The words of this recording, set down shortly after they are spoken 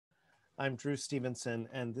I'm Drew Stevenson,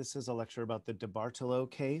 and this is a lecture about the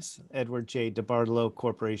DeBartolo case, Edward J. DeBartolo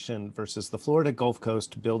Corporation versus the Florida Gulf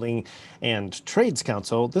Coast Building and Trades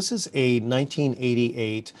Council. This is a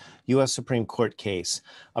 1988 U.S. Supreme Court case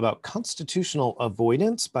about constitutional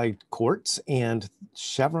avoidance by courts and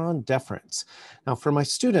Chevron deference. Now, for my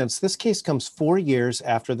students, this case comes 4 years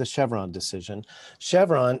after the Chevron decision.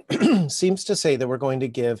 Chevron seems to say that we're going to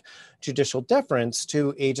give judicial deference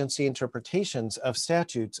to agency interpretations of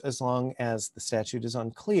statutes as long as the statute is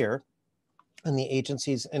unclear and the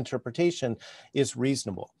agency's interpretation is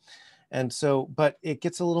reasonable. And so, but it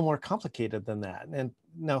gets a little more complicated than that. And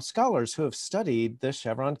now scholars who have studied the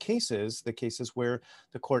Chevron cases, the cases where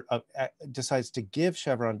the court decides to give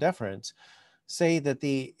Chevron deference, say that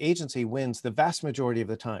the agency wins the vast majority of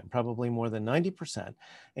the time, probably more than 90%,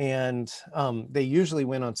 and they usually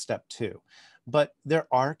win on step 2. But there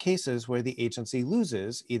are cases where the agency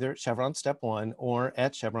loses either at Chevron step 1 or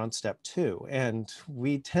at Chevron step 2. And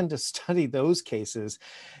we tend to study those cases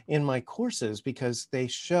in my courses because they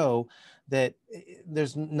show that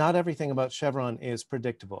there's not everything about Chevron is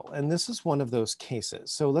predictable. And this is one of those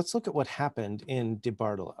cases. So let's look at what happened in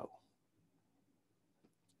DeBartolo.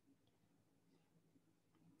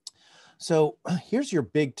 So here's your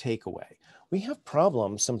big takeaway. We have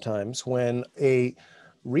problems sometimes when a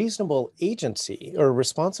reasonable agency or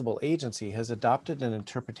responsible agency has adopted an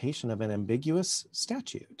interpretation of an ambiguous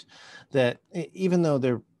statute that even though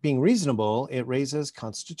they're being reasonable, it raises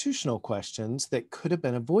constitutional questions that could have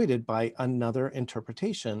been avoided by another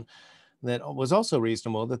interpretation that was also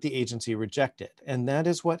reasonable that the agency rejected. And that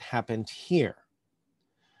is what happened here.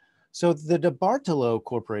 So the DeBartolo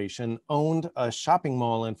Corporation owned a shopping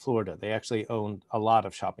mall in Florida. They actually owned a lot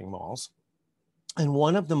of shopping malls. And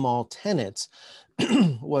one of the mall tenants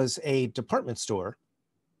was a department store.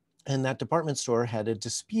 And that department store had a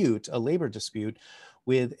dispute, a labor dispute,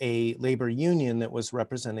 with a labor union that was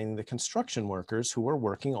representing the construction workers who were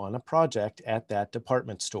working on a project at that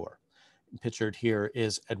department store. Pictured here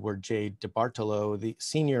is Edward J. DeBartolo, the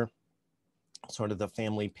senior, sort of the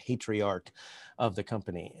family patriarch of the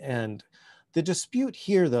company. And the dispute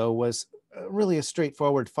here, though, was really a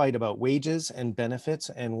straightforward fight about wages and benefits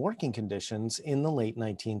and working conditions in the late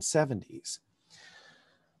 1970s.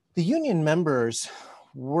 The union members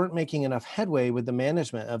weren't making enough headway with the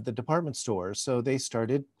management of the department stores, so they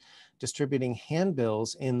started distributing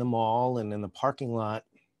handbills in the mall and in the parking lot,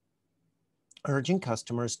 urging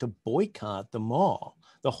customers to boycott the mall,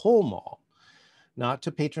 the whole mall, not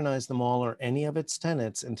to patronize the mall or any of its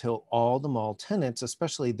tenants until all the mall tenants,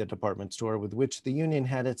 especially the department store with which the union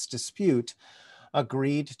had its dispute,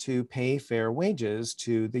 agreed to pay fair wages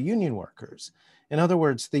to the union workers. In other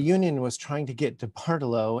words, the union was trying to get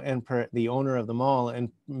DeBartolo and the owner of the mall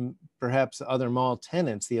and perhaps other mall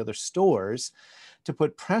tenants, the other stores, to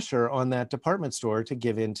put pressure on that department store to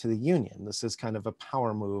give in to the union. This is kind of a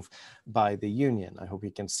power move by the union. I hope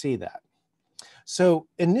you can see that. So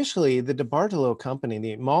initially, the DeBartolo company,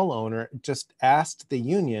 the mall owner, just asked the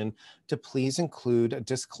union to please include a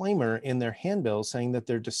disclaimer in their handbills saying that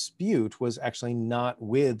their dispute was actually not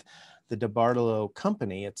with the DeBartolo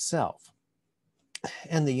company itself.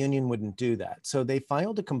 And the union wouldn't do that. So they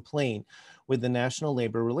filed a complaint with the National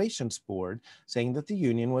Labor Relations Board saying that the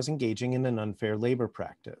union was engaging in an unfair labor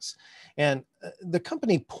practice. And the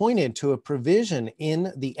company pointed to a provision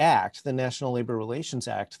in the act, the National Labor Relations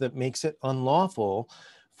Act, that makes it unlawful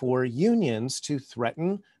for unions to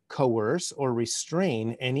threaten, coerce, or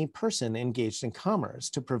restrain any person engaged in commerce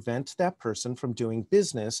to prevent that person from doing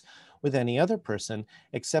business with any other person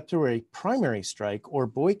except through a primary strike or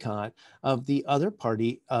boycott of the other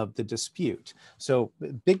party of the dispute. So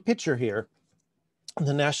big picture here,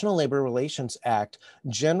 the National Labor Relations Act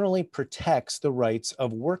generally protects the rights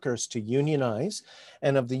of workers to unionize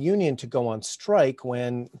and of the union to go on strike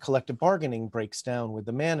when collective bargaining breaks down with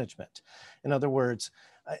the management. In other words,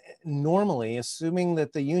 normally, assuming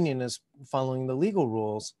that the union is following the legal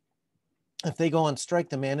rules, if they go on strike,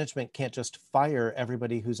 the management can't just fire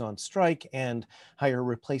everybody who's on strike and hire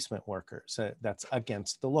replacement workers. That's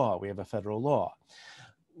against the law. We have a federal law.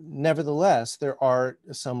 Nevertheless, there are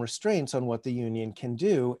some restraints on what the union can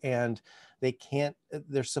do, and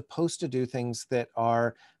they're supposed to do things that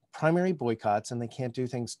are primary boycotts, and they can't do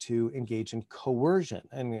things to engage in coercion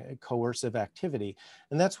and coercive activity.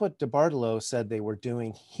 And that's what DeBartolo said they were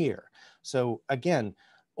doing here. So again,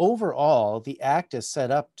 overall, the act is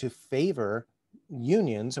set up to favor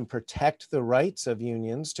unions and protect the rights of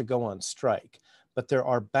unions to go on strike. But there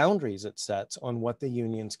are boundaries it sets on what the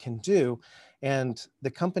unions can do. And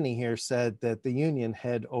the company here said that the union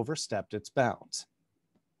had overstepped its bounds.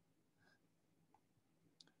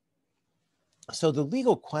 So the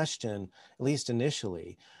legal question, at least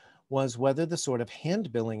initially, was whether the sort of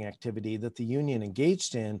hand-billing activity that the union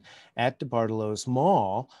engaged in at DeBartolo's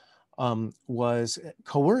mall was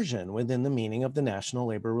coercion within the meaning of the National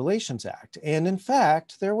Labor Relations Act. And in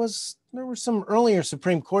fact, there were some earlier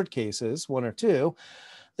Supreme Court cases, one or two,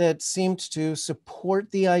 that seemed to support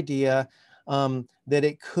the idea that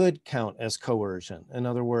it could count as coercion. In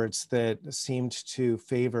other words, that seemed to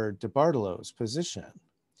favor DeBartolo's position.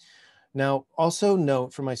 Now, also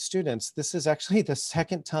note for my students, this is actually the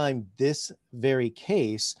second time this very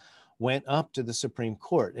case went up to the Supreme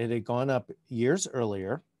Court. It had gone up years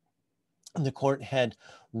earlier, and the court had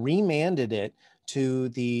remanded it to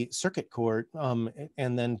the circuit court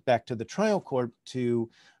and then back to the trial court to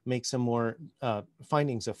make some more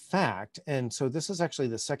findings of fact. And so this is actually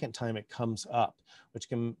the second time it comes up, which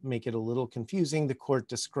can make it a little confusing. The court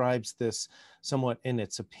describes this somewhat in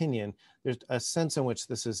its opinion. There's a sense in which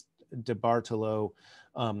this is DeBartolo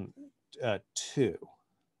 2.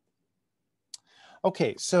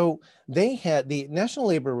 Okay, so the National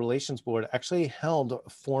Labor Relations Board actually held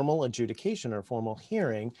formal adjudication or formal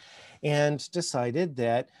hearing and decided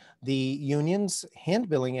that the union's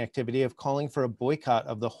hand-billing activity of calling for a boycott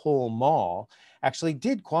of the whole mall actually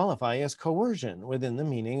did qualify as coercion within the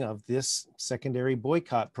meaning of this secondary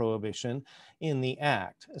boycott prohibition in the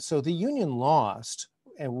act. So the union lost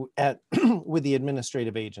with the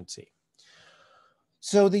administrative agency.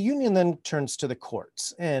 So the union then turns to the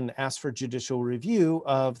courts and asks for judicial review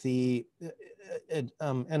of the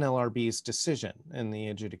NLRB's decision in the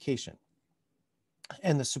adjudication.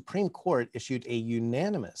 And the Supreme Court issued a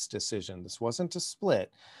unanimous decision. This wasn't a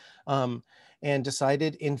split, and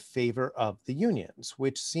decided in favor of the unions,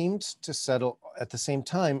 which seemed to settle at the same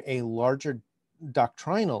time a larger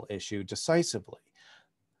doctrinal issue decisively.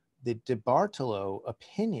 The DeBartolo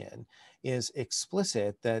opinion is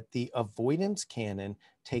explicit that the avoidance canon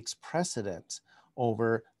takes precedence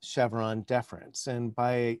over Chevron deference. And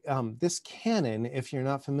by this canon, if you're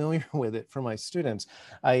not familiar with it for my students,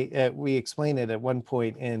 we explain it at one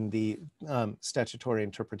point in the Statutory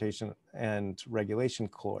Interpretation and Regulation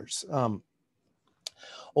course.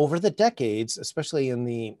 Over the decades, especially in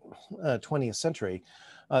the 20th century,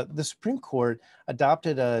 the Supreme Court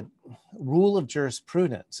adopted a rule of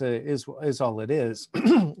jurisprudence, is all it is,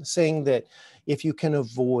 saying that if you can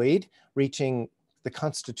avoid reaching the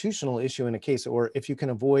constitutional issue in a case, or if you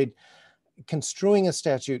can avoid construing a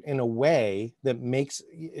statute in a way that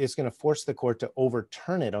is going to force the court to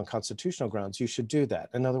overturn it on constitutional grounds, you should do that.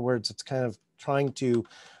 In other words, it's kind of trying to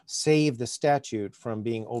save the statute from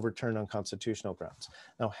being overturned on constitutional grounds.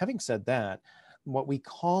 Now, having said that, what we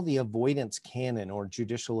call the avoidance canon or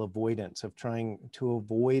judicial avoidance of trying to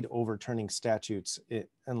avoid overturning statutes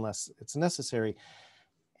unless it's necessary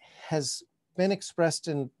has been expressed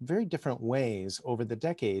in very different ways over the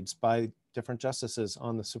decades by different justices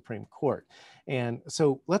on the Supreme Court. And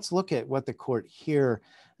so let's look at what the court here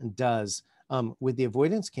does with the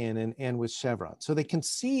avoidance canon and with Chevron. So they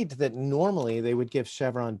concede that normally they would give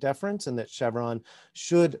Chevron deference and that Chevron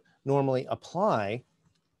should normally apply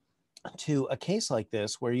to a case like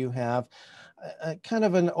this where you have a kind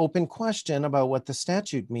of an open question about what the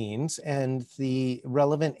statute means and the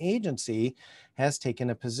relevant agency has taken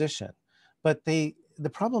a position. But the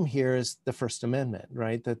problem here is the First Amendment,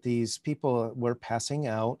 right? That these people were passing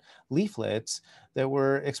out leaflets that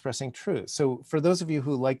were expressing truth. So for those of you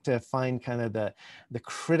who like to find kind of the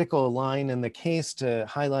critical line in the case to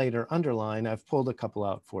highlight or underline, I've pulled a couple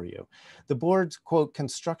out for you. The board's, quote,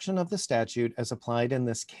 construction of the statute as applied in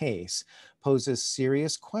this case poses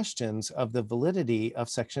serious questions of the validity of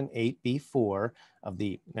Section 8B4 of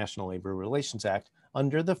the National Labor Relations Act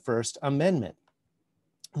under the First Amendment.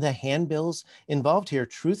 The handbills involved here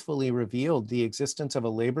truthfully revealed the existence of a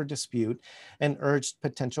labor dispute and urged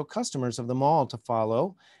potential customers of the mall to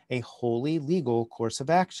follow a wholly legal course of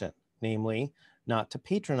action, namely not to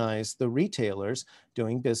patronize the retailers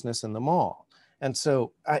doing business in the mall. And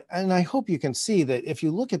so I hope you can see that if you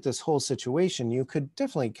look at this whole situation, you could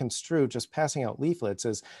definitely construe just passing out leaflets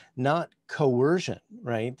as not coercion,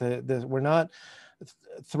 right? We're not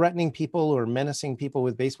threatening people or menacing people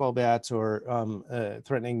with baseball bats or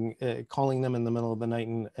calling them in the middle of the night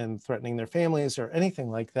and threatening their families or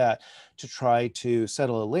anything like that to try to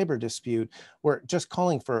settle a labor dispute. We're just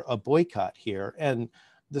calling for a boycott here. And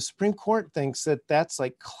the Supreme Court thinks that that's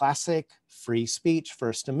like classic free speech,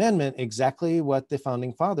 First Amendment, exactly what the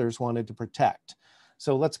founding fathers wanted to protect.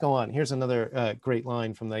 So let's go on. Here's another great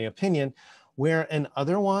line from the opinion. Where an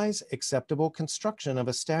otherwise acceptable construction of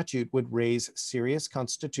a statute would raise serious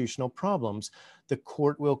constitutional problems, the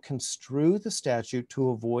court will construe the statute to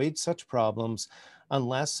avoid such problems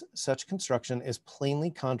unless such construction is plainly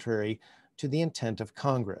contrary to the intent of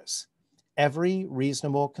Congress. Every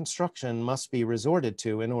reasonable construction must be resorted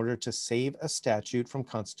to in order to save a statute from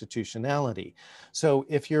constitutionality. So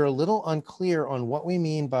if you're a little unclear on what we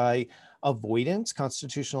mean by avoidance,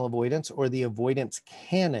 constitutional avoidance, or the avoidance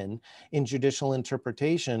canon in judicial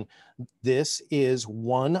interpretation, this is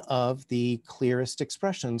one of the clearest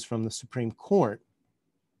expressions from the Supreme Court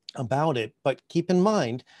about it. But keep in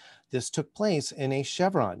mind, this took place in a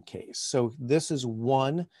Chevron case. So this is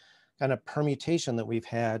one kind of permutation that we've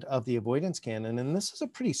had of the avoidance canon. And this is a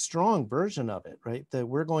pretty strong version of it, right? That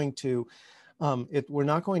we're going to, we're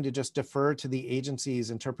not going to just defer to the agency's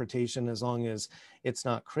interpretation as long as it's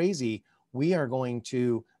not crazy. We are going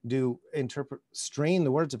to strain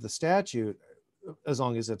the words of the statute as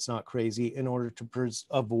long as it's not crazy in order to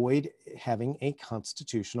avoid having a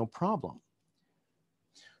constitutional problem.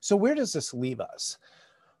 So where does this leave us?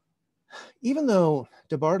 Even though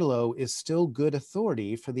DeBartolo is still good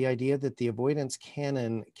authority for the idea that the avoidance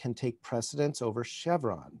canon can take precedence over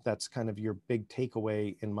Chevron, that's kind of your big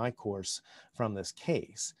takeaway in my course from this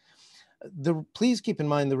case. Please keep in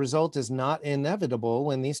mind the result is not inevitable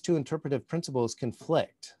when these two interpretive principles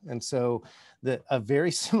conflict. And so a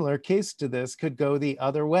very similar case to this could go the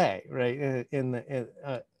other way, right? In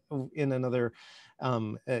another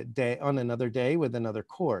day, on another day with another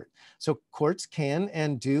court. So courts can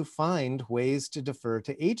and do find ways to defer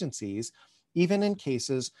to agencies, even in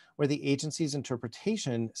cases where the agency's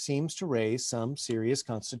interpretation seems to raise some serious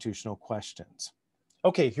constitutional questions.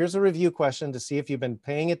 Okay, here's a review question to see if you've been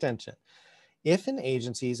paying attention. If an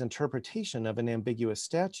agency's interpretation of an ambiguous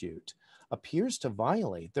statute appears to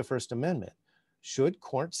violate the First Amendment, should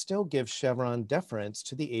courts still give Chevron deference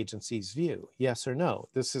to the agency's view? Yes or no?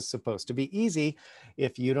 This is supposed to be easy.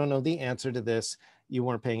 If you don't know the answer to this, you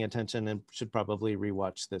weren't paying attention and should probably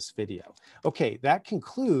rewatch this video. Okay, that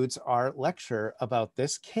concludes our lecture about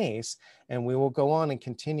this case, and we will go on and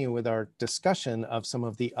continue with our discussion of some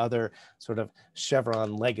of the other sort of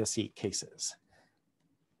Chevron legacy cases.